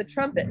blowing with the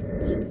trumpets.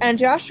 And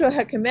Joshua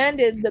had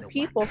commanded the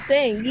people,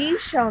 saying, Ye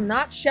shall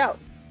not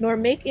shout, nor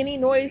make any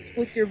noise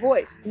with your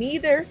voice,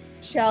 neither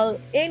shall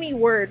any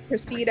word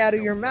proceed out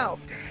of your mouth,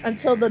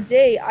 until the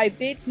day I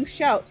bid you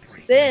shout,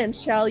 then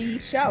shall ye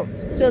shout.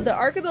 So the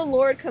ark of the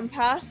Lord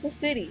compassed the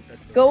city,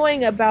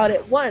 going about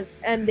it once,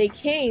 and they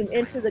came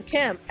into the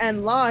camp,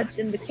 and lodged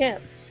in the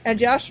camp. And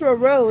Joshua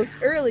rose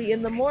early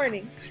in the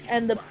morning,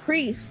 and the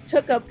priests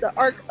took up the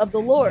ark of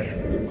the Lord.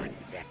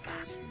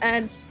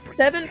 And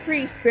 7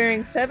 priests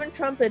bearing 7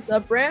 trumpets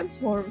of ram's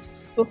horns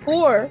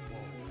before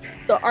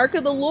the ark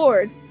of the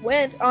Lord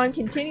went on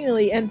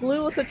continually, and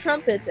blew with the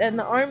trumpets, and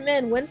the armed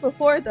men went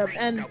before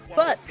them.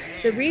 But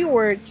the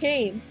reward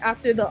came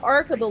after the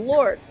ark of the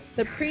Lord,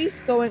 the priests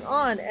going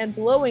on and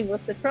blowing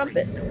with the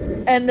trumpets.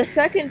 And the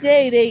 2nd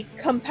day they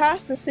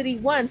compassed the city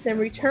once, and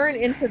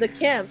returned into the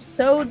camp.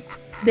 So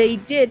they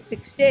did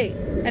 6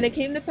 days. And it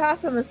came to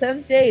pass on the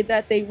 7th day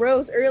that they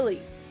rose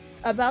early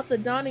about the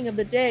dawning of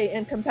the day,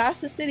 and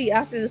compassed the city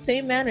after the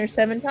same manner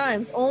 7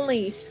 times.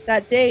 Only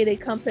that day they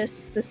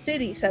compassed the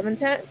city 7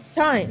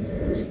 times.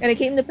 And it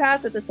came to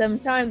pass at the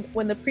 7th time,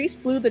 when the priests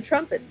blew the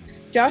trumpets,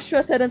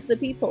 Joshua said unto the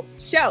people,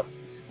 Shout,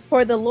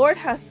 for the Lord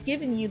hath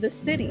given you the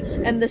city,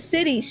 and the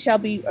city shall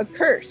be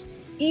accursed,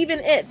 even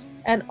it,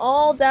 and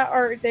all that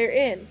are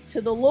therein,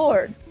 to the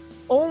Lord.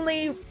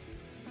 Only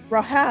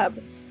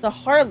Rahab the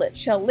harlot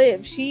shall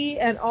live, she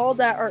and all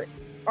that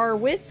are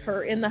with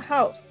her in the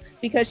house,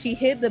 because she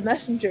hid the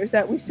messengers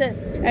that we sent.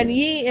 And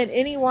ye in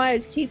any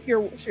wise keep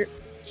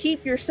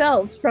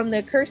yourselves from the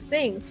accursed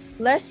thing,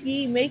 lest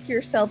ye make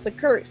yourselves a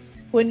curse,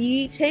 when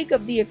ye take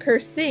of the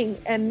accursed thing,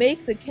 and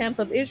make the camp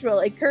of Israel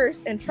a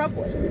curse, and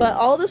trouble it. But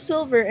all the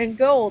silver and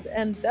gold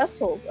and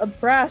vessels of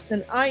brass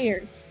and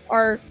iron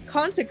are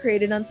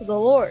consecrated unto the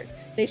Lord.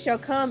 They shall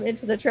come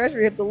into the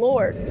treasury of the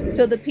Lord.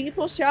 So the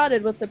people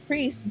shouted with the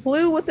priests,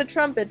 blew with the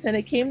trumpets, and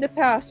it came to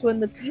pass when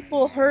the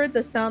people heard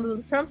the sound of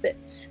the trumpet,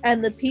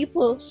 and the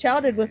people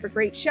shouted with a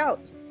great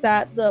shout,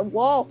 that the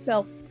wall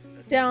fell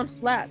down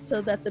flat,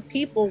 so that the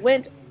people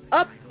went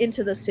up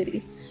into the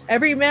city,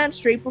 every man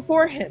straight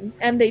before him,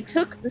 and they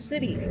took the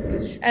city.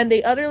 And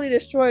they utterly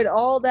destroyed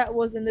all that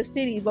was in the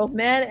city, both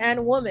man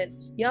and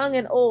woman, young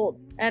and old,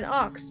 and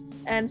ox,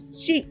 and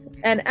sheep,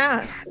 and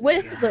ass,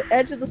 with the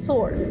edge of the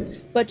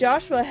sword. But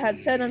Joshua had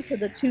said unto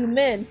the 2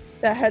 men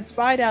that had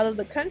spied out of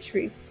the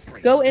country,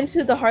 Go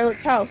into the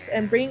harlot's house,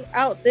 and bring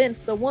out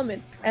thence the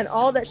woman, and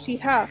all that she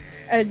hath,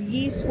 as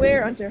ye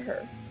swear unto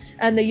her.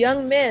 And the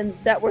young men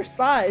that were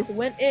spies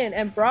went in,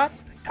 and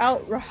brought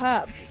out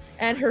Rahab,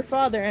 and her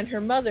father, and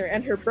her mother,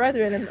 and her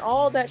brethren, and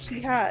all that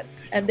she had.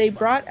 And they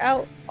brought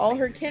out all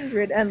her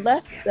kindred, and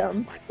left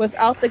them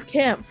without the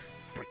camp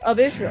of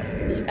Israel.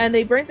 And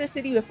they burnt the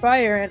city with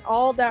fire, and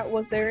all that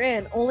was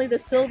therein, only the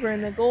silver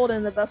and the gold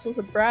and the vessels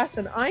of brass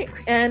and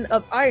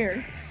of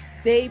iron,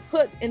 they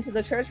put into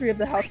the treasury of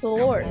the house of the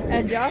Lord.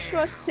 And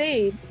Joshua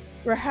saved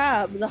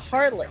Rahab the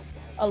harlot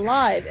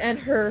alive, and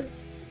her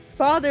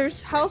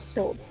father's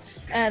household,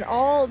 and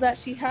all that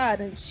she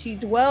had, and she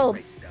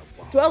dwelleth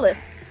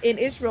in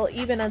Israel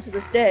even unto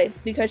this day,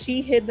 because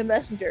she hid the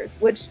messengers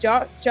which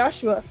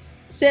Joshua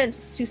sent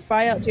to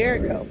spy out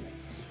Jericho.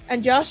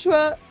 And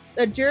Joshua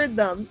adjured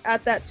them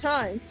at that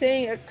time,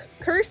 saying,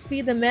 Cursed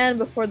be the man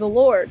before the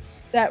Lord,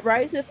 that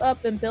riseth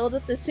up and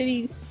buildeth this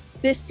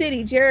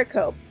city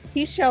Jericho.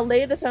 He shall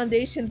lay the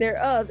foundation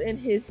thereof in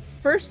his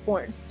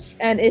firstborn,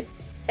 and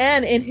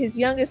in his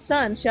youngest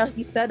son shall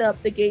he set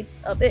up the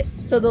gates of it.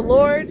 So the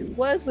Lord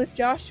was with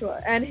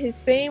Joshua, and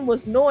his fame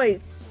was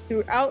noised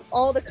throughout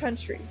all the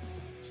country.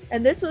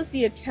 And this was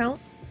the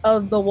account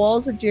of the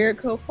walls of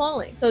Jericho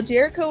falling. So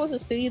Jericho was a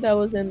city that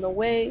was in the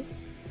way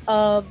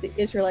of the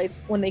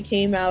Israelites when they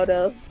came out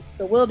of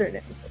the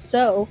wilderness.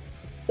 So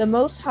the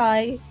Most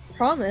High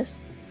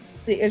promised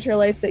the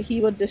Israelites that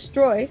he would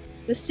destroy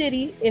the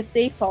city if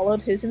they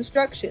followed his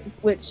instructions,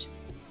 which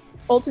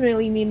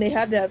ultimately mean they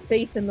had to have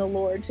faith in the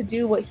Lord to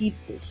do what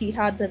he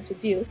had them to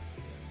do,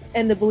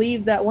 and to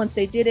believe that once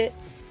they did it,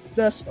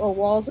 the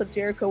walls of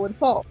Jericho would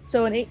fall.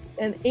 So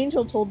an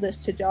angel told this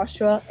to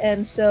Joshua,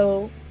 and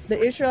so the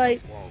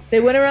Israelites, they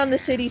went around the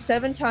city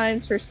 7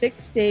 times for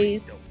 6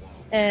 days,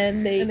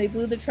 and they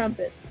blew the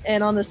trumpets.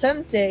 And on the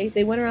 7th day,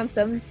 they went around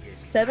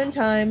seven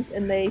times,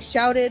 and they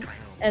shouted,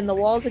 and the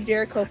walls of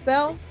Jericho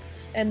fell,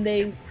 and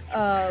they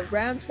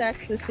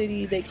ransacked the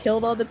city. They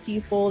killed all the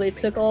people. They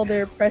took all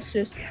their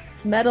precious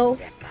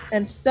metals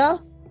and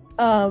stuff.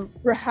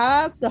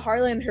 Rahab, the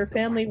harlot, and her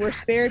family were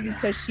spared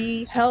because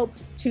she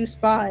helped 2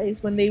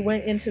 spies when they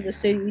went into the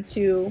city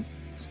to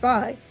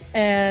spy.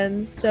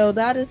 And so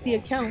that is the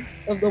account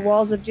of the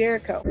walls of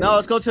Jericho. Now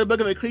let's go to the book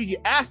of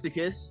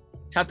Ecclesiasticus,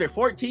 chapter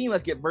 14.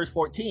 Let's get verse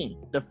 14.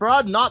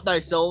 Defraud not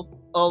thyself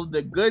of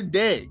the good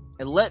day,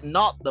 and let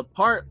not the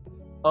part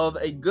of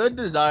a good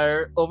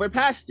desire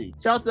overpass thee.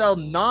 Shalt thou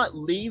not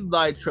leave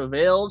thy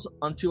travails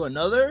unto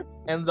another,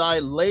 and thy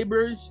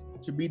labors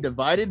to be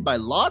divided by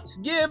lot?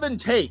 Give and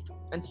take,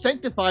 and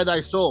sanctify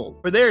thy soul,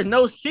 for there is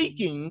no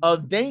seeking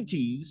of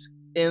dainties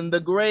in the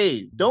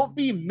grave. Don't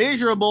be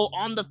miserable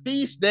on the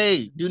feast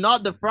day. Do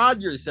not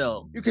defraud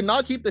yourself. You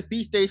cannot keep the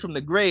feast days from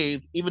the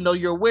grave, even though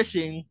you'll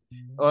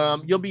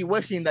be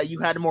wishing that you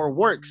had more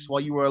works while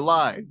you were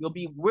alive. You'll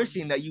be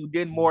wishing that you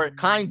did more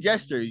kind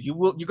gestures. You're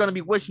going to be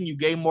wishing you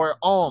gave more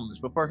alms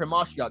before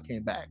Hamashiach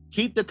came back.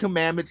 Keep the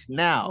commandments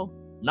now,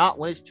 not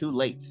when it's too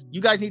late. You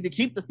guys need to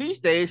keep the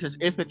feast days as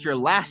if it's your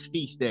last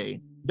feast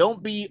day.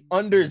 Don't be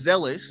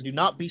underzealous. Do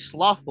not be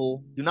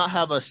slothful. Do not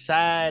have a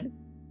sad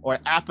or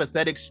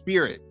apathetic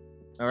spirit.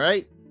 All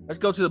right? Let's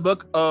go to the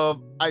book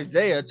of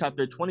Isaiah,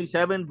 chapter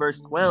 27, verse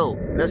 12.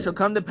 And it shall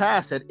come to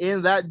pass that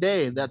in that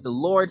day that the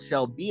Lord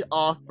shall beat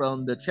off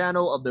from the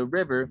channel of the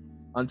river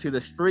unto the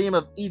stream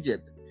of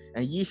Egypt,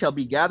 and ye shall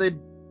be gathered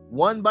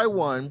one by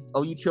one,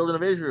 O ye children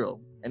of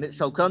Israel. And it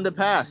shall come to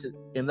pass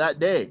in that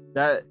day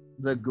that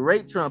the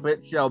great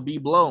trumpet shall be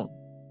blown,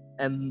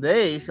 and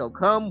they shall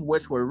come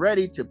which were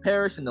ready to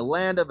perish in the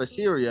land of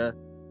Assyria,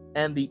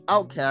 and the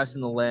outcasts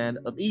in the land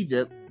of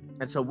Egypt,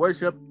 and shall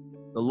worship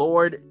the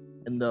Lord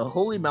in the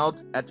holy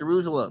mount at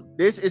Jerusalem.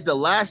 This is the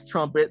last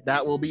trumpet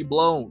that will be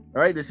blown.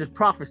 All right, this is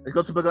prophecy. Let's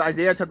go to the book of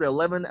Isaiah, chapter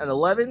 11 and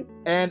 11.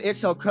 And it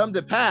shall come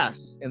to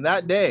pass in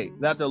that day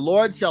that the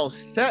Lord shall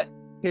set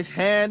his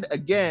hand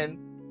again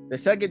the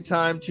second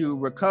time to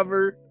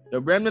recover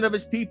the remnant of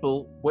his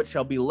people, which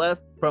shall be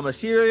left from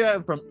Assyria,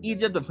 and from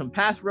Egypt, and from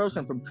Pathros,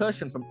 and from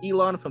Cush, and from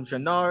Elon, and from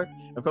Shinar,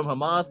 and from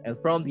Hamath, and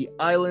from the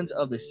islands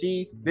of the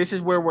sea. This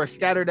is where we're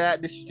scattered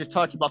at. This is just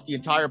talking about the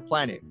entire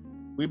planet.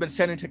 We've been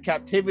sent into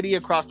captivity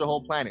across the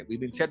whole planet. We've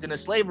been sent into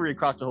slavery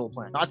across the whole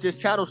planet. Not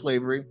just chattel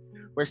slavery.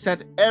 We're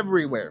sent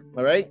everywhere,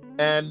 all right?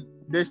 And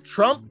this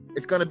trump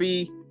is going to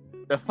be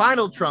the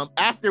final trump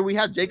after we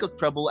have Jacob's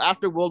trouble,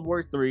 after World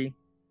War III,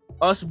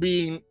 us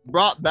being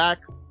brought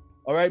back,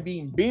 all right,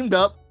 being beamed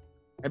up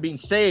and being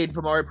saved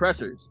from our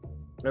oppressors,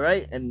 all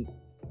right? And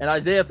And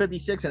Isaiah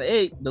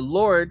 56:8, the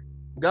Lord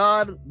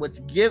God which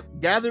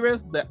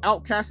gathereth the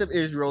outcast of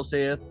Israel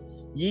saith,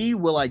 Ye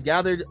will I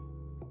gather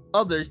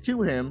others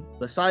to him,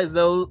 besides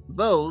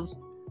those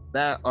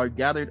that are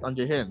gathered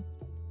unto him.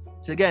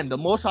 So again, the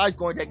Most High is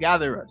going to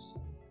gather us.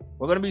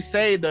 We're going to be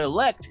saved. The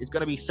elect is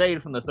going to be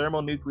saved from the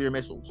thermonuclear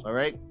missiles, all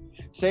right?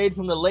 Saved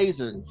from the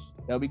lasers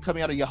that will be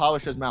coming out of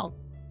Yahweh's mouth.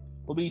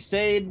 We'll be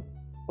saved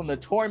from the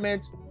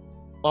torment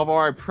of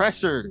our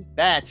oppressors.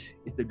 That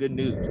is the good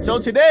news. So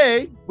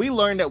today, we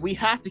learned that we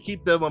have to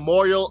keep the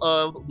memorial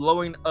of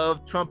blowing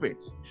of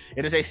trumpets.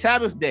 It is a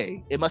Sabbath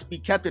day. It must be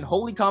kept in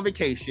holy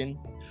convocation,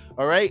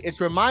 all right? It's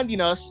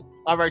reminding us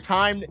of our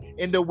time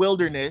in the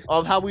wilderness,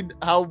 of how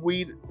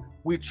we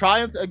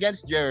triumphed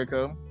against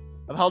Jericho,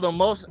 of how the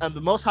Most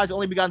High's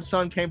only begotten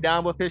Son came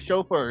down with his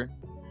chauffeur,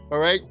 all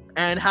right?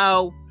 And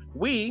how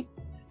we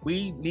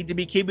need to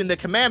be keeping the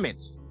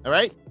commandments, all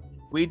right?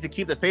 We need to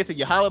keep the faith of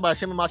Yahweh by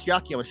Hashem and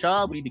Mashiach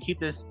Yahushua. We need to keep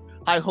this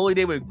high holy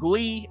day with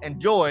glee and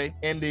joy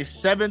in the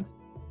 7th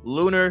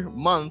lunar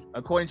month,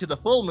 according to the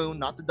full moon,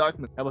 not the dark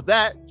moon. And with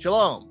that,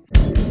 shalom.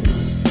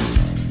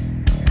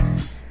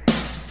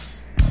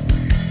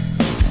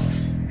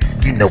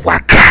 You know I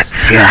got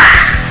ya.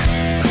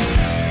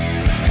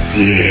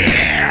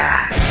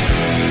 Yeah.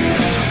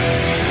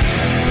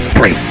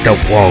 Break the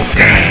wall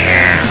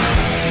down.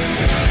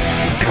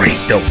 Break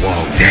the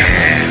wall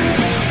down.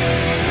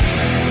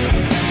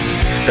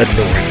 The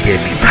Lord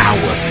gave me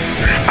power.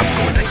 I'm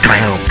gonna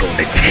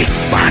take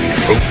my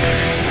troops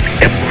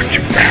and march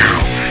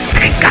around.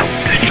 Take out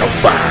the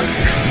shofars,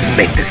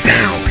 make the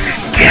sound.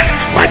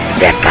 Guess what,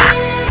 nigga?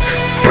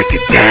 Break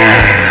it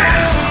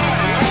down.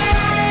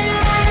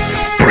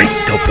 Break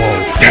the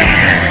wall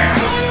down.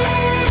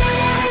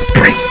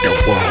 Break the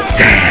wall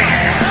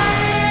down.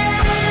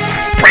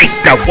 Break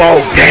the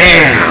wall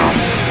down.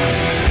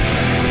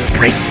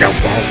 Break the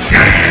wall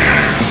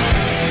down.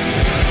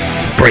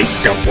 Break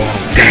the wall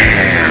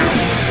down.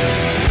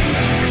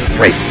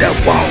 Break the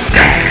wall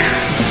down.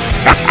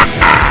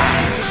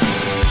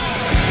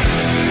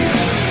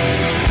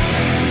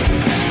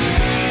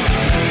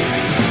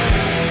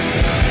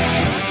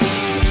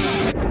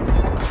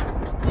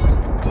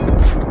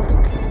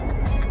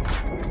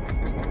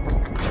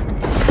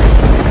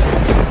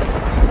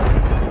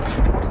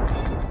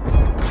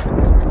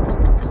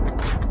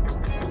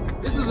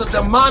 This is a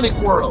demonic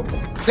world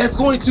that's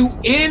going to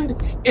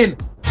end in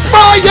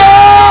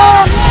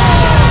fire!